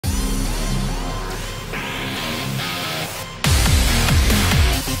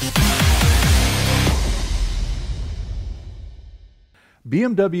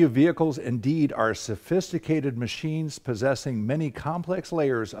BMW vehicles indeed are sophisticated machines possessing many complex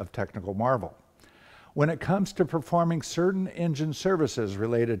layers of technical marvel. When it comes to performing certain engine services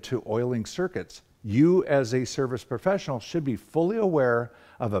related to oiling circuits, you as a service professional should be fully aware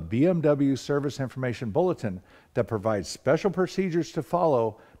of a BMW Service Information Bulletin that provides special procedures to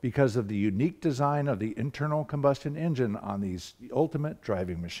follow because of the unique design of the internal combustion engine on these ultimate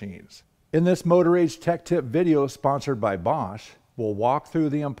driving machines. In this Motor Age Tech Tip video sponsored by Bosch, we'll walk through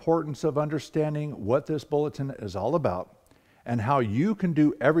the importance of understanding what this bulletin is all about and how you can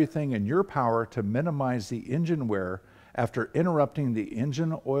do everything in your power to minimize the engine wear after interrupting the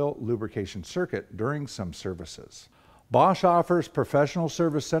engine oil lubrication circuit during some services. Bosch offers professional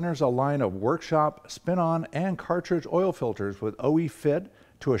service centers a line of workshop, spin-on, and cartridge oil filters with OE fit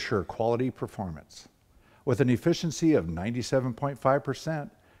to assure quality performance. With an efficiency of 97.5%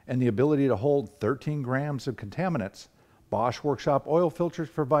 and the ability to hold 13 grams of contaminants, Bosch Workshop oil filters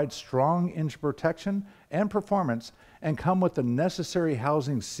provide strong engine protection and performance and come with the necessary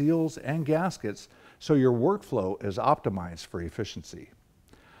housing seals and gaskets so your workflow is optimized for efficiency.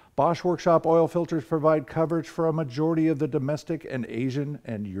 Bosch Workshop oil filters provide coverage for a majority of the domestic and Asian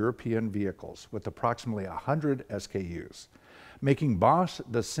and European vehicles with approximately 100 SKUs, making Bosch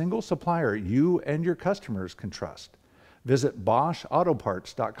the single supplier you and your customers can trust. Visit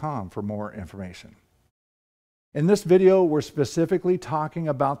BoschAutoparts.com for more information. In this video, we're specifically talking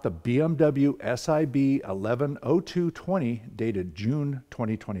about the BMW SIB 110220 dated June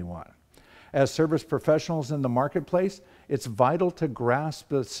 2021. As service professionals in the marketplace, it's vital to grasp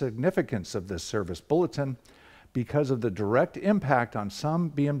the significance of this service bulletin because of the direct impact on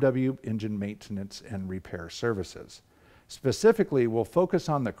some BMW engine maintenance and repair services. Specifically, we'll focus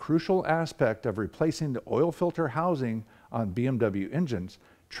on the crucial aspect of replacing the oil filter housing on BMW engines,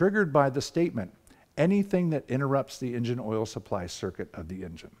 triggered by the statement, anything that interrupts the engine oil supply circuit of the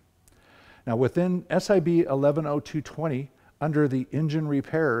engine. Now within SIB 110220, under the engine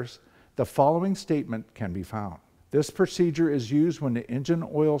repairs, the following statement can be found. This procedure is used when the engine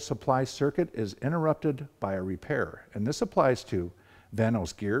oil supply circuit is interrupted by a repair, and this applies to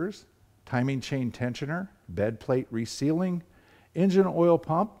Vanos gears, timing chain tensioner, bed plate resealing, engine oil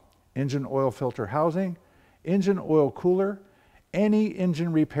pump, engine oil filter housing, engine oil cooler, any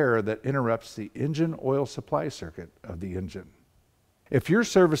engine repair that interrupts the engine oil supply circuit of the engine. If you're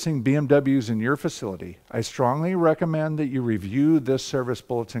servicing BMWs in your facility, I strongly recommend that you review this service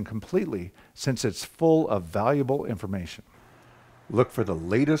bulletin completely since it's full of valuable information. Look for the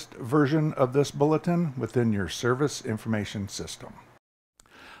latest version of this bulletin within your service information system.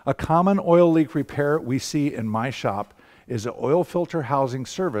 A common oil leak repair we see in my shop is an oil filter housing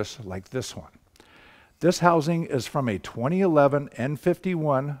service like this one. This housing is from a 2011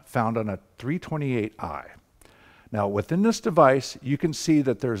 N51 found on a 328i. Now within this device, you can see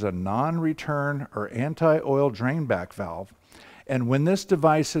that there's a non-return or anti-oil drain back valve, and when this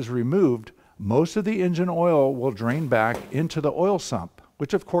device is removed, most of the engine oil will drain back into the oil sump,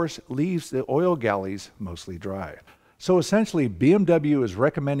 which of course leaves the oil galleys mostly dry. So essentially, BMW is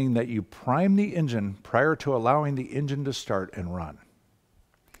recommending that you prime the engine prior to allowing the engine to start and run.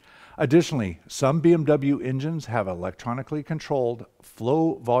 Additionally, some BMW engines have electronically controlled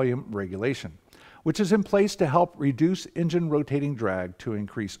flow volume regulation, which is in place to help reduce engine rotating drag to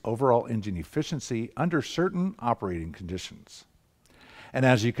increase overall engine efficiency under certain operating conditions. And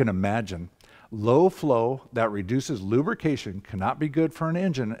as you can imagine, low flow that reduces lubrication cannot be good for an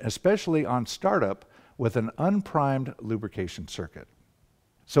engine, especially on startup with an unprimed lubrication circuit.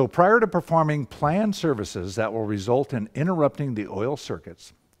 So prior to performing planned services that will result in interrupting the oil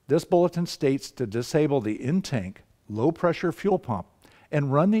circuits, this bulletin states to disable the in-tank, low-pressure fuel pump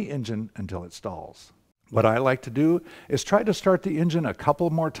and run the engine until it stalls. What I like to do is try to start the engine a couple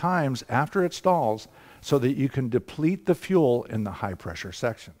more times after it stalls so that you can deplete the fuel in the high-pressure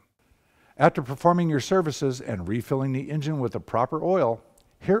section. After performing your services and refilling the engine with the proper oil,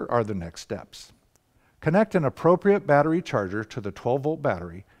 here are the next steps. Connect an appropriate battery charger to the 12-volt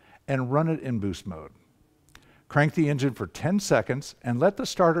battery and run it in boost mode. Crank the engine for 10 seconds and let the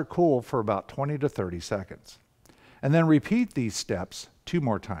starter cool for about 20 to 30 seconds. And then repeat these steps 2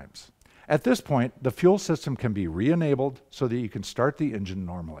 more times. At this point, the fuel system can be re-enabled so that you can start the engine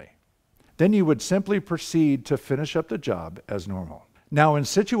normally. Then you would simply proceed to finish up the job as normal. Now, in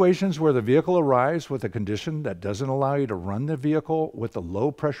situations where the vehicle arrives with a condition that doesn't allow you to run the vehicle with the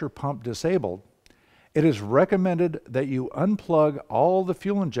low pressure pump disabled, it is recommended that you unplug all the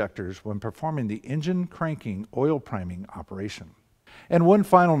fuel injectors when performing the engine cranking oil priming operation. And one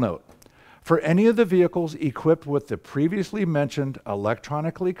final note, for any of the vehicles equipped with the previously mentioned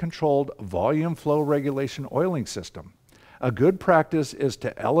electronically controlled volume flow regulation oiling system, A good practice is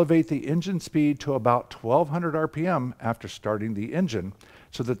to elevate the engine speed to about 1200 RPM after starting the engine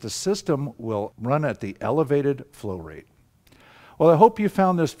so that the system will run at the elevated flow rate. Well, I hope you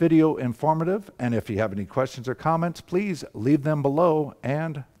found this video informative, and if you have any questions or comments, please leave them below,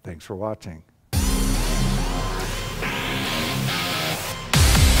 and thanks for watching.